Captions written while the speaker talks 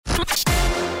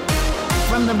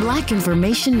from the Black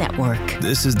Information Network.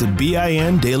 This is the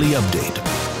BIN Daily Update.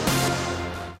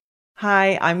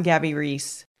 Hi, I'm Gabby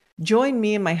Reese. Join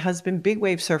me and my husband, big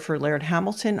wave surfer Laird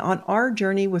Hamilton, on our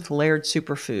journey with Laird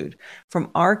Superfood. From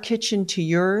our kitchen to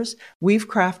yours, we've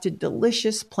crafted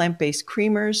delicious plant-based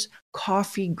creamers,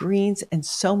 coffee, greens, and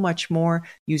so much more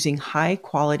using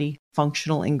high-quality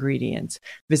functional ingredients.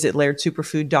 Visit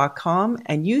lairdsuperfood.com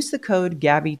and use the code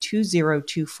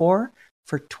GABBY2024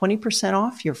 for 20%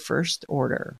 off your first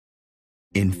order.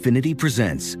 Infiniti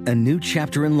presents a new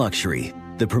chapter in luxury,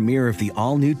 the premiere of the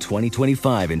all-new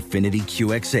 2025 Infiniti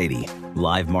QX80,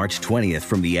 live March 20th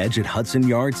from the Edge at Hudson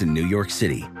Yards in New York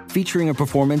City, featuring a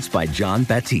performance by Jon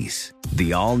Batiste.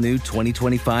 The all-new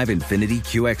 2025 Infiniti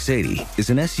QX80 is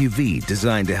an SUV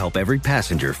designed to help every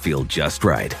passenger feel just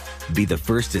right. Be the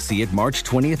first to see it March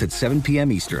 20th at 7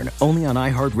 p.m. Eastern, only on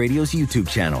iHeartRadio's YouTube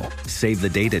channel. Save the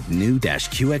date at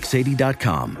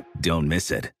new-QX80.com. Don't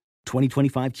miss it.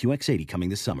 2025 QX80 coming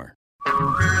this summer.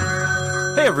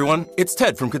 Hey everyone, it's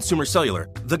Ted from Consumer Cellular,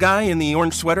 the guy in the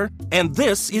orange sweater, and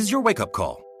this is your wake-up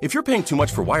call. If you're paying too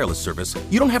much for wireless service,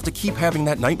 you don't have to keep having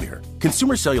that nightmare.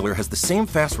 Consumer Cellular has the same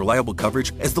fast, reliable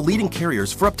coverage as the leading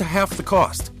carriers for up to half the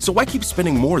cost. So why keep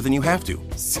spending more than you have to?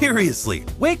 Seriously,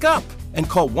 wake up and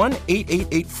call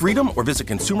 1-888-FREEDOM or visit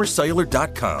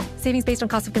consumercellular.com. Savings based on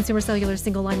cost of Consumer Cellular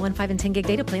single line 1, 5, and 10 gig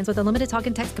data plans with unlimited talk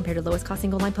and text compared to lowest cost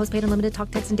single line postpaid unlimited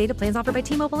talk, text, and data plans offered by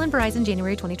T-Mobile and Verizon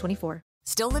January 2024.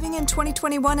 Still living in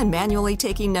 2021 and manually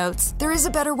taking notes? There is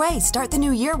a better way. Start the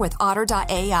new year with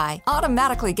Otter.ai.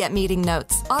 Automatically get meeting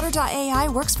notes. Otter.ai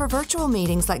works for virtual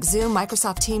meetings like Zoom,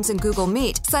 Microsoft Teams, and Google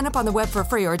Meet. Sign up on the web for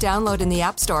free or download in the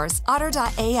app stores.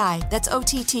 Otter.ai. That's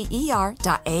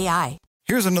OTTER.ai.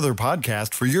 Here's another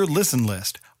podcast for your listen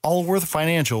list. Allworth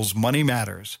Financial's Money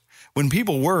Matters. When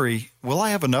people worry, will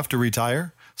I have enough to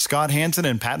retire? Scott Hansen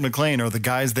and Pat McClain are the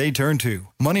guys they turn to.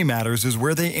 Money Matters is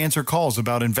where they answer calls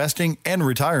about investing and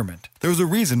retirement. There's a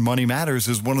reason Money Matters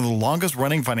is one of the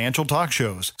longest-running financial talk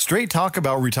shows. Straight talk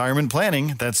about retirement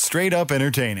planning that's straight-up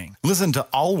entertaining. Listen to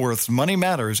Allworth's Money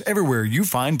Matters everywhere you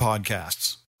find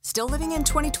podcasts. Still living in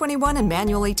 2021 and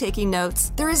manually taking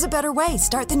notes? There is a better way.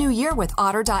 Start the new year with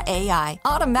Otter.ai.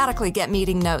 Automatically get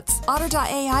meeting notes.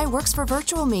 Otter.ai works for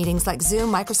virtual meetings like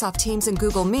Zoom, Microsoft Teams, and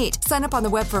Google Meet. Sign up on the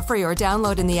web for free or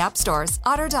download in the app stores.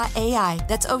 Otter.ai.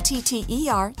 That's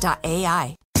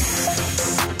OTTER.ai.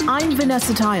 I'm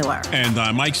Vanessa Tyler. And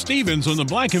I'm Mike Stevens on the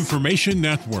Black Information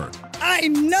Network. I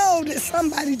know that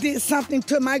somebody did something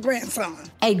to my grandson.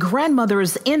 A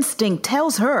grandmother's instinct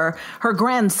tells her her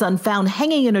grandson found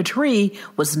hanging in a tree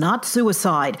was not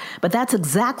suicide. But that's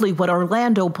exactly what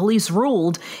Orlando police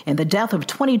ruled in the death of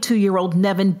 22-year-old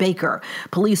Nevin Baker.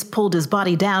 Police pulled his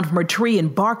body down from a tree in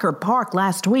Barker Park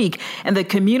last week, and the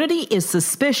community is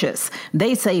suspicious.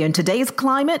 They say in today's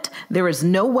climate, there is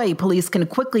no way police can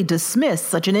quickly dismiss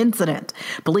such an incident.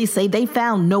 Police say they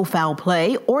found no foul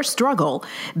play or struggle.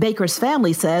 Baker's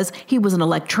family says he was an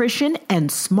electrician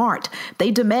and smart.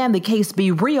 They demand the case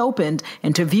be reopened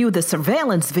and to view the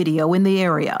surveillance video in the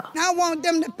area. I want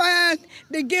them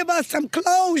to give us some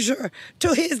closure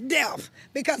to his death,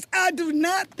 because I do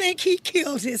not think he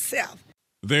killed himself.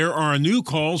 There are new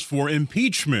calls for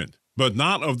impeachment, but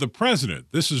not of the president.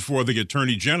 This is for the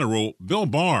Attorney General, Bill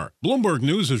Barr. Bloomberg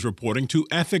News is reporting two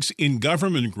ethics in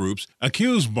government groups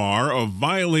accuse Barr of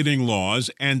violating laws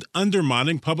and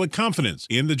undermining public confidence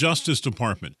in the Justice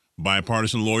Department.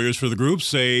 Bipartisan lawyers for the group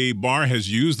say Barr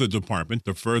has used the department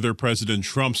to further President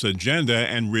Trump's agenda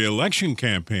and re-election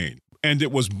campaign. And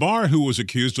it was Barr who was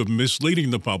accused of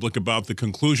misleading the public about the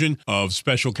conclusion of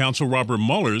Special Counsel Robert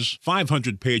Mueller's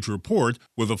 500-page report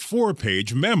with a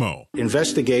 4-page memo.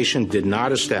 Investigation did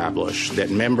not establish that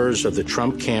members of the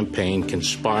Trump campaign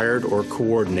conspired or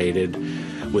coordinated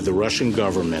with the Russian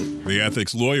government. The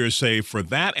ethics lawyers say for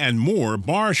that and more,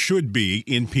 Barr should be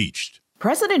impeached.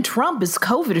 President Trump is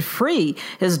COVID-free.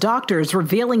 His doctors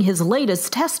revealing his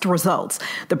latest test results.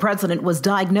 The president was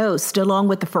diagnosed along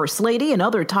with the First Lady and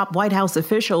other top White House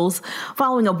officials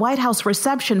following a White House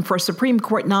reception for Supreme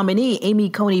Court nominee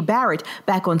Amy Coney Barrett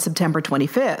back on September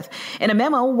 25th. In a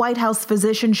memo, White House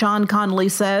physician Sean Connolly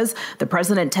says the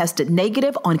president tested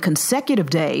negative on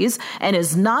consecutive days and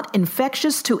is not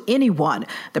infectious to anyone.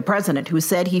 The president, who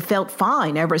said he felt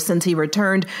fine ever since he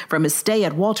returned from his stay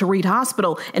at Walter Reed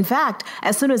Hospital. In fact,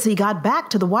 as soon as he got back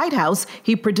to the White House,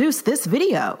 he produced this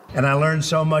video. And I learned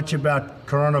so much about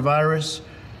coronavirus.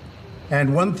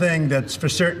 And one thing that's for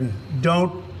certain,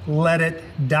 don't let it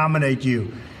dominate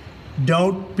you.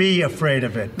 Don't be afraid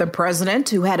of it. The president,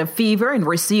 who had a fever and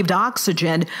received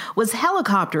oxygen, was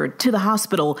helicoptered to the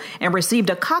hospital and received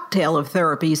a cocktail of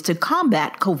therapies to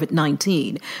combat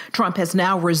COVID-19. Trump has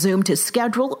now resumed his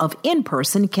schedule of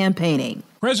in-person campaigning.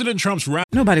 President Trump's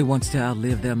Nobody wants to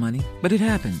outlive their money, but it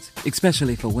happens,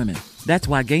 especially for women. That's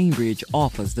why Gainbridge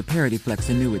offers the Parity Flex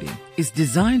annuity. It's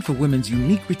designed for women's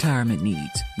unique retirement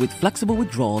needs, with flexible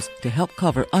withdrawals to help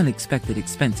cover unexpected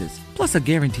expenses, plus a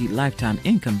guaranteed lifetime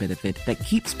income benefit that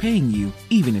keeps paying you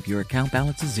even if your account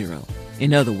balance is zero.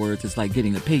 In other words, it's like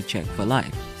getting a paycheck for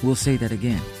life. We'll say that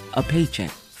again. A paycheck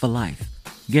for life.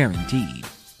 Guaranteed.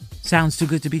 Sounds too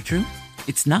good to be true?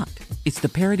 It's not. It's the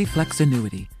Parity Flex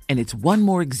annuity, and it's one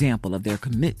more example of their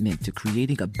commitment to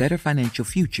creating a better financial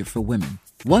future for women.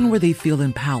 One where they feel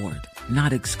empowered,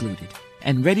 not excluded,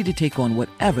 and ready to take on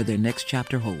whatever their next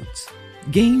chapter holds.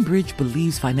 Gainbridge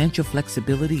believes financial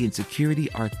flexibility and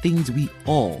security are things we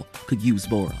all could use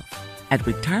more of. At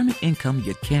retirement income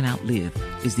you can't outlive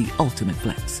is the ultimate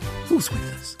flex. Who's with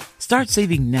us? Start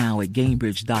saving now at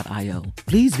Gainbridge.io.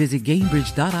 Please visit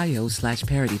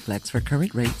Gainbridge.io/ParityFlex for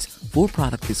current rates, for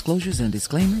product disclosures and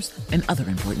disclaimers, and other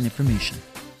important information.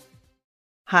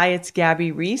 Hi, it's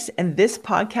Gabby Reese, and this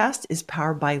podcast is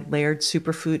powered by Laird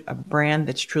Superfood, a brand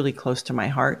that's truly close to my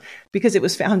heart because it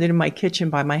was founded in my kitchen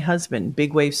by my husband,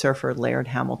 big wave surfer Laird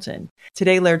Hamilton.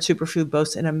 Today, Laird Superfood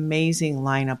boasts an amazing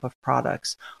lineup of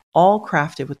products, all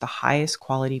crafted with the highest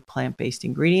quality plant-based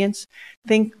ingredients.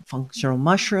 Think functional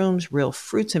mushrooms, real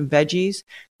fruits and veggies.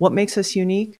 What makes us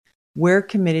unique? We're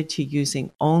committed to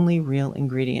using only real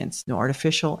ingredients, no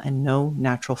artificial and no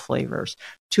natural flavors.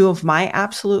 Two of my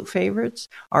absolute favorites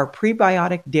are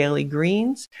prebiotic daily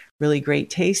greens, really great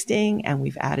tasting, and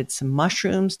we've added some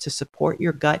mushrooms to support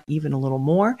your gut even a little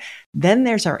more. Then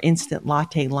there's our instant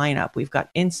latte lineup. We've got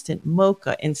instant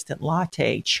mocha, instant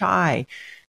latte, chai.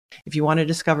 If you want to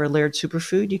discover Laird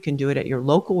Superfood, you can do it at your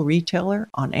local retailer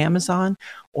on Amazon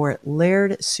or at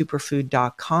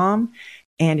lairdsuperfood.com.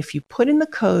 And if you put in the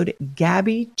code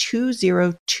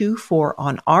GABBY2024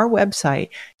 on our website,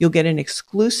 you'll get an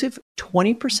exclusive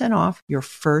 20% off your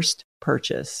first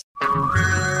purchase.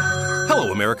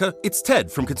 Hello, America. It's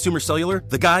Ted from Consumer Cellular,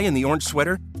 the guy in the orange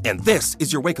sweater, and this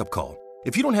is your wake-up call.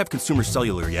 If you don't have Consumer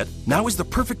Cellular yet, now is the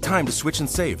perfect time to switch and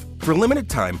save. For a limited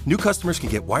time, new customers can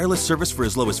get wireless service for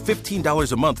as low as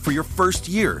 $15 a month for your first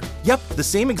year. Yep, the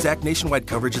same exact nationwide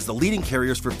coverage as the leading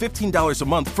carriers for $15 a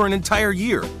month for an entire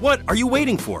year. What are you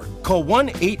waiting for? Call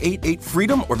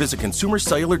 1-888-FREEDOM or visit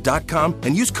consumercellular.com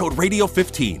and use code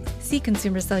RADIO15. See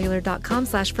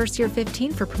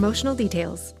consumercellular.com/firstyear15 for promotional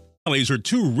details. Rallies are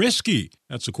too risky.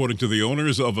 That's according to the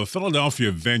owners of a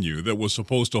Philadelphia venue that was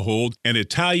supposed to hold an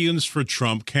Italians for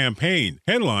Trump campaign,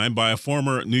 headlined by a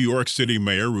former New York City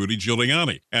Mayor Rudy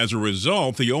Giuliani. As a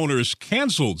result, the owners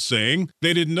canceled, saying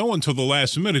they didn't know until the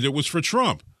last minute it was for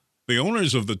Trump. The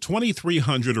owners of the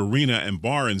 2300 Arena and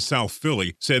Bar in South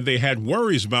Philly said they had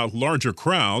worries about larger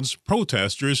crowds,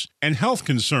 protesters, and health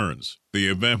concerns. The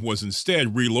event was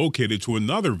instead relocated to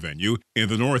another venue in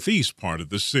the northeast part of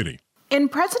the city. In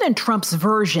President Trump's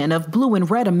version of Blue and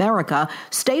Red America,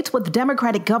 states with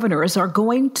Democratic governors are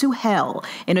going to hell.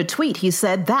 In a tweet, he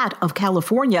said that of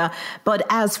California. But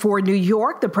as for New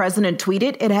York, the president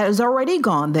tweeted it has already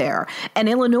gone there. And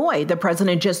Illinois, the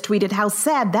president just tweeted how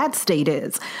sad that state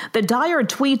is. The dire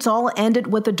tweets all ended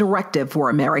with a directive for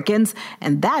Americans,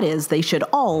 and that is they should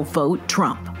all vote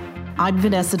Trump. I'm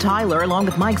Vanessa Tyler, along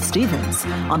with Mike Stevens,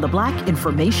 on the Black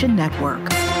Information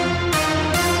Network.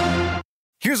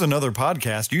 Here's another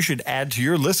podcast you should add to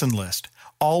your listen list.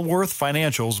 Allworth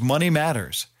Financial's Money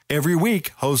Matters. Every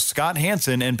week, hosts Scott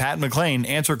Hansen and Pat McClain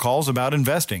answer calls about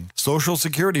investing, Social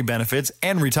Security benefits,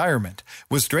 and retirement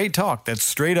with straight talk that's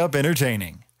straight up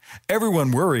entertaining.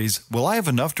 Everyone worries, will I have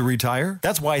enough to retire?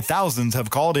 That's why thousands have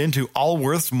called into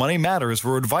Allworth's Money Matters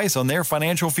for advice on their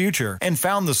financial future and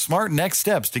found the smart next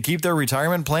steps to keep their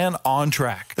retirement plan on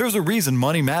track. There's a reason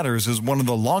Money Matters is one of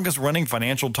the longest running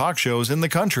financial talk shows in the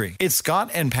country. It's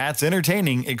Scott and Pat's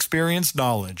entertaining, experienced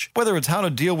knowledge. Whether it's how to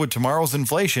deal with tomorrow's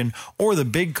inflation or the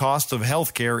big costs of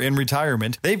healthcare in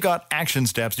retirement, they've got action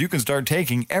steps you can start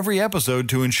taking every episode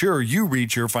to ensure you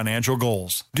reach your financial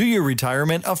goals. Do your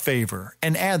retirement a favor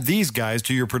and add these guys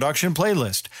to your production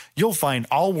playlist. You'll find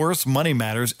Allworth's Money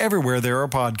Matters everywhere there are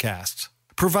podcasts.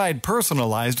 Provide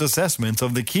personalized assessments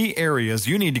of the key areas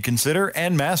you need to consider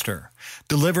and master.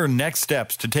 Deliver next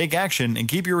steps to take action and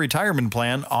keep your retirement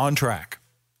plan on track.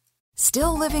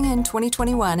 Still living in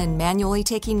 2021 and manually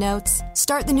taking notes?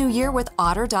 Start the new year with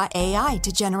Otter.ai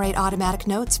to generate automatic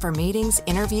notes for meetings,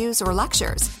 interviews, or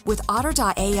lectures. With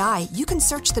Otter.ai, you can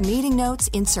search the meeting notes,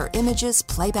 insert images,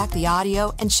 play back the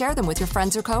audio, and share them with your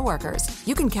friends or coworkers.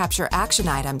 You can capture action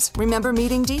items, remember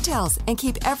meeting details, and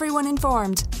keep everyone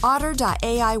informed.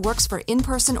 Otter.ai works for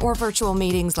in-person or virtual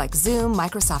meetings like Zoom,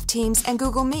 Microsoft Teams, and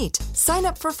Google Meet. Sign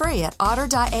up for free at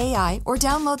Otter.ai or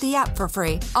download the app for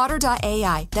free.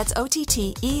 Otter.ai, that's OTTER.ai.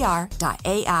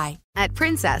 At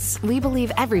Princess, we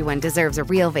believe everyone deserves a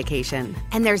real vacation.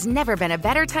 And there's never been a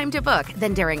better time to book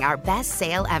than during our best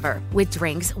sale ever. With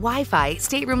drinks, Wi-Fi,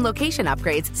 stateroom location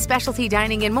upgrades, specialty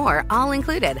dining, and more, all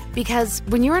included. Because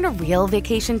when you're on a real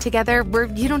vacation together where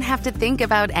you don't have to think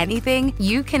about anything,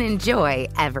 you can enjoy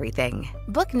everything.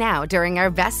 Book now during our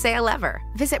best sale ever.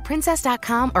 Visit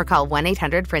princess.com or call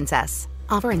 1-800-PRINCESS.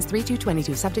 Offer ends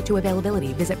 3/2/22, subject to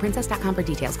availability. Visit princess.com for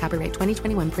details. Copyright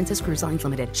 2021 Princess Cruise Lines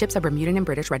Limited. Ships are Bermudan and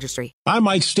British Registry. I'm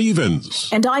Mike Stevens.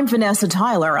 And I'm Vanessa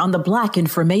Tyler on the Black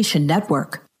Information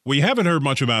Network. We haven't heard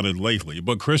much about it lately,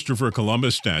 but Christopher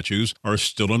Columbus statues are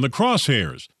still in the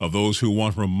crosshairs of those who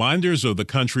want reminders of the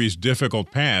country's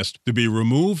difficult past to be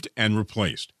removed and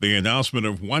replaced. The announcement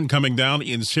of one coming down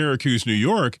in Syracuse, New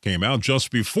York, came out just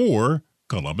before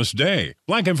Columbus Day.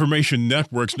 Black Information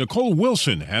Network's Nicole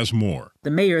Wilson has more.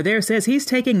 The mayor there says he's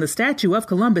taking the statue of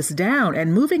Columbus down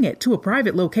and moving it to a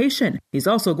private location. He's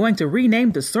also going to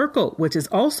rename the circle, which is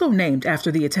also named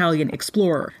after the Italian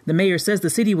explorer. The mayor says the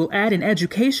city will add an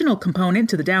educational component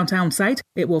to the downtown site.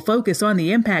 It will focus on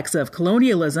the impacts of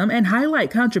colonialism and highlight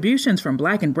contributions from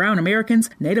Black and Brown Americans,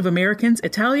 Native Americans,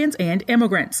 Italians, and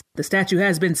immigrants. The statue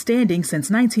has been standing since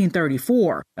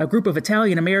 1934. A group of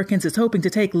Italian Americans is hoping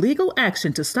to take legal action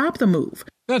to stop the move.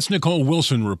 That's Nicole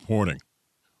Wilson reporting.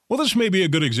 Well, this may be a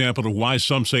good example of why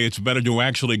some say it's better to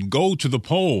actually go to the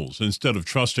polls instead of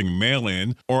trusting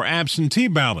mail-in or absentee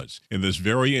ballots in this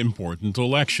very important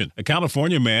election. A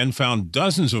California man found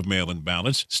dozens of mail-in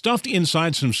ballots stuffed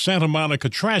inside some Santa Monica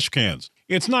trash cans.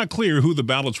 It's not clear who the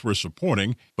ballots were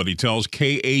supporting, but he tells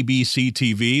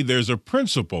KABC-TV there's a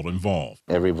principle involved.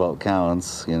 Every vote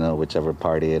counts, whichever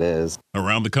party it is.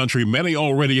 Around the country, many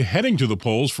already heading to the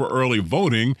polls for early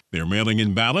voting. They're mailing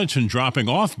in ballots and dropping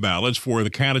off ballots for the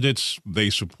candidates they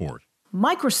support.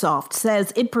 Microsoft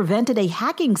says it prevented a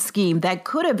hacking scheme that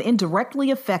could have indirectly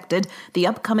affected the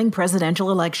upcoming presidential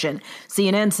election.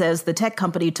 CNN says the tech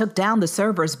company took down the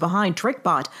servers behind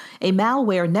TrickBot, a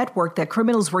malware network that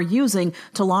criminals were using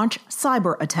to launch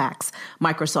cyber attacks.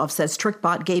 Microsoft says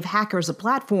TrickBot gave hackers a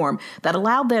platform that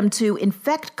allowed them to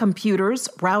infect computers,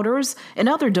 routers, and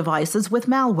other devices with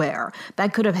malware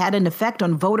that could have had an effect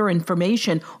on voter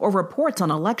information or reports on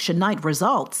election night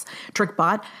results.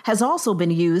 TrickBot has also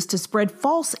been used to spread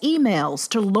false emails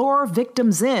to lure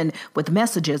victims in with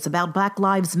messages about Black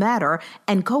Lives Matter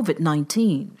and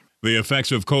COVID-19. The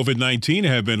effects of COVID-19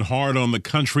 have been hard on the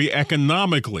country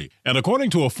economically. And according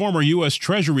to a former U.S.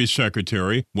 Treasury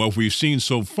Secretary, what we've seen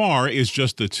so far is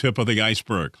just the tip of the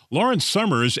iceberg. Lawrence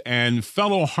Summers and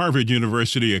fellow Harvard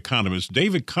University economist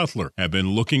David Cutler have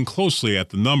been looking closely at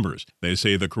the numbers. They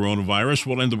say the coronavirus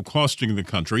will end up costing the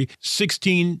country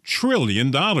 $16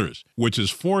 trillion, which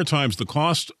is 4 times the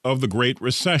cost of the Great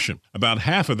Recession. About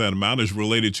half of that amount is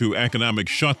related to economic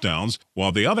shutdowns,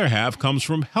 while the other half comes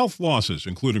from health losses,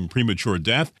 including premature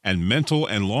death and mental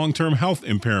and long-term health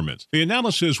impairments. The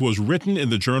analysis was written in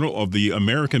the Journal of the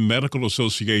American Medical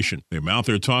Association. The amount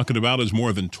they're talking about is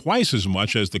more than twice as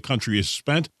much as the country has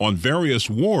spent on various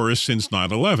wars since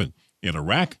 9/11, in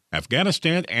Iraq,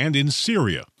 Afghanistan, and in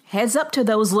Syria. Heads up to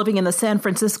those living in the San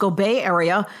Francisco Bay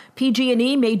Area.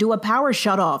 PG&E may do a power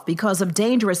shutoff because of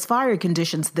dangerous fire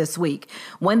conditions this week.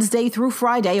 Wednesday through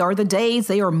Friday are the days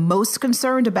they are most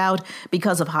concerned about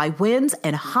because of high winds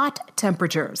and hot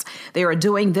temperatures. They are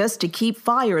doing this to keep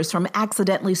fires from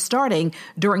accidentally starting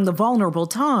during the vulnerable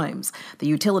times. The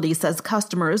utility says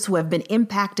customers who have been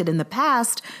impacted in the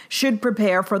past should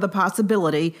prepare for the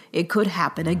possibility it could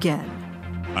happen again.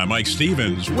 I'm Mike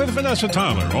Stevens with Vanessa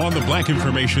Tyler on the Black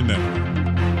Information Network.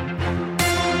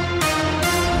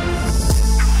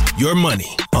 Your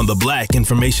money on the Black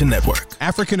Information Network.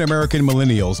 African-American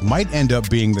millennials might end up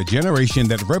being the generation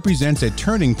that represents a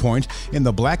turning point in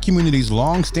the Black community's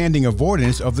long-standing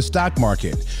avoidance of the stock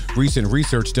market. Recent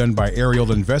research done by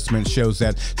Ariel Investments shows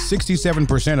that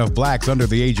 67% of Blacks under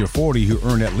the age of 40 who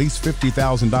earn at least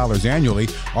 $50,000 annually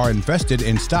are invested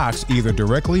in stocks either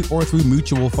directly or through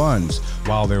mutual funds.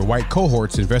 While their white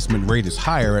cohort's investment rate is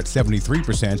higher at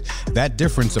 73%, that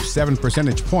difference of 7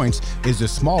 percentage points is the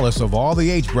smallest of all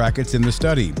the age brackets in the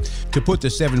study. study. To put the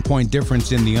 7-point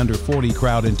difference in the under 40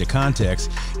 crowd into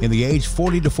context, in the age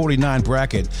 40 to 49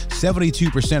 bracket,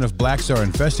 72% of blacks are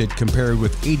infested compared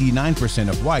with 89%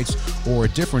 of whites, or a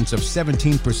difference of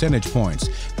 17 percentage points.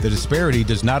 The disparity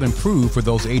does not improve for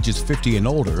those ages 50 and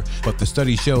older, but the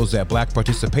study shows that black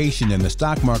participation in the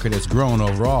stock market has grown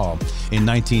overall. In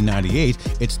 1998,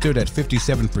 it stood at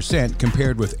 57%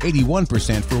 compared with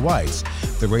 81% for whites.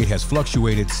 The rate has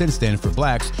fluctuated since then for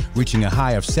blacks, reaching a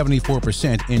high of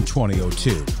 74% in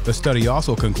 2002. The study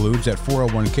also concludes that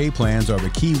 401k plans are the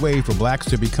key way for blacks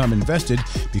to become invested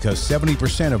because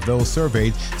 70% of those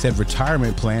surveyed said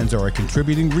retirement plans are a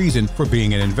contributing reason for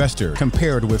being an investor,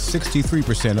 compared with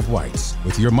 63% of whites.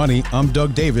 With your money, I'm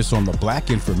Doug Davis on the Black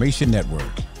Information Network.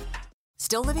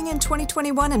 Still living in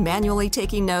 2021 and manually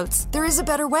taking notes? There is a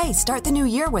better way. Start the new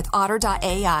year with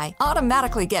Otter.ai.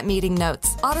 Automatically get meeting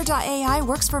notes. Otter.ai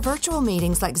works for virtual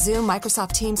meetings like Zoom,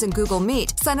 Microsoft Teams, and Google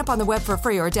Meet. Sign up on the web for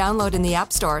free or download in the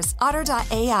app stores.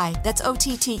 Otter.ai. That's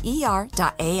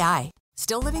OTTER.ai.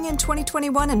 Still living in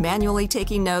 2021 and manually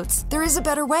taking notes? There is a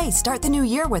better way. Start the new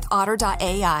year with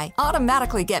Otter.ai.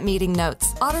 Automatically get meeting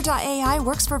notes. Otter.ai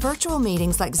works for virtual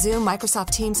meetings like Zoom, Microsoft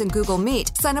Teams, and Google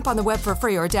Meet. Sign up on the web for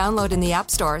free or download in the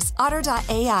app stores.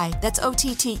 Otter.ai. That's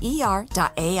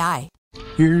OTTER.ai.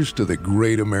 Here's to the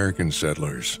great American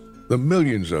settlers. The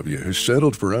millions of you who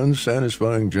settled for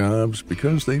unsatisfying jobs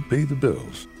because they pay the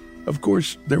bills. Of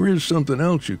course, there is something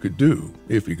else you could do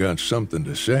if you got something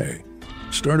to say.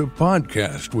 Start a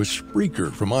podcast with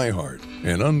Spreaker from iHeart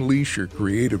and unleash your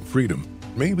creative freedom.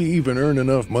 Maybe even earn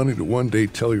enough money to one day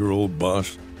tell your old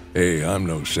boss, "Hey, I'm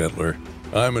no settler.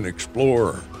 I'm an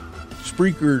explorer."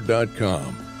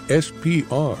 Spreaker.com.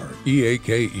 Spreaker.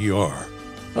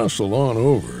 Hustle on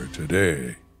over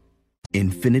today.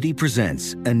 Infiniti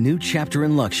presents a new chapter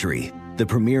in luxury, the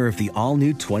premiere of the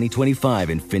all-new 2025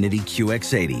 Infiniti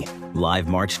QX80, live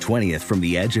March 20th from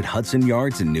the Edge at Hudson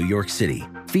Yards in New York City,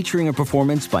 featuring a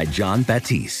performance by Jon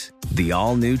Batiste. The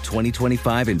all-new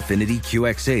 2025 Infiniti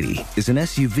QX80 is an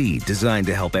SUV designed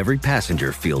to help every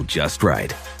passenger feel just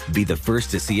right. Be the first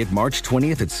to see it March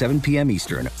 20th at 7 p.m.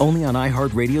 Eastern, only on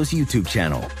iHeartRadio's YouTube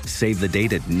channel. Save the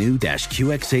date at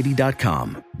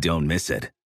new-QX80.com. Don't miss it.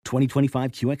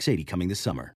 2025 QX80 coming this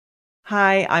summer.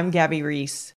 Hi, I'm Gabby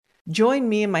Reese. Join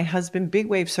me and my husband, big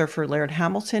wave surfer Laird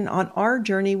Hamilton, on our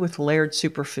journey with Laird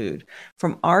Superfood.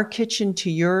 From our kitchen to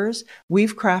yours,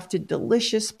 we've crafted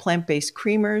delicious plant-based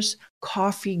creamers,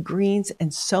 coffee, greens,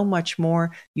 and so much more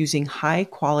using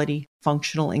high-quality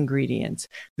functional ingredients.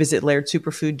 Visit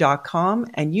LairdSuperfood.com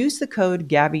and use the code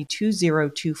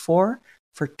GABBY2024 for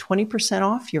 20%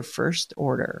 off your first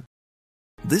order.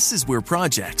 This is where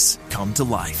projects come to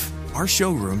life. Our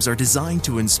showrooms are designed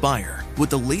to inspire with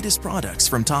the latest products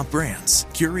from top brands,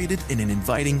 curated in an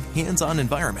inviting, hands-on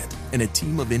environment, and a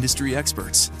team of industry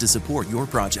experts to support your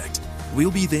project. We'll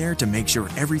be there to make sure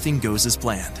everything goes as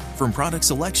planned, from product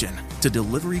selection to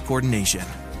delivery coordination.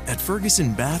 At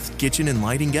Ferguson Bath, Kitchen, and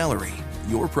Lighting Gallery,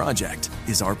 your project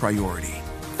is our priority.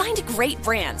 Find great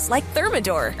brands like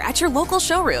Thermador at your local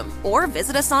showroom or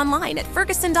visit us online at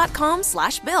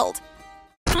ferguson.com/build.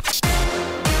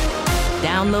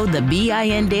 Download the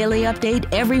BIN Daily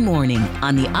Update every morning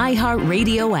on the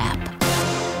iHeartRadio app.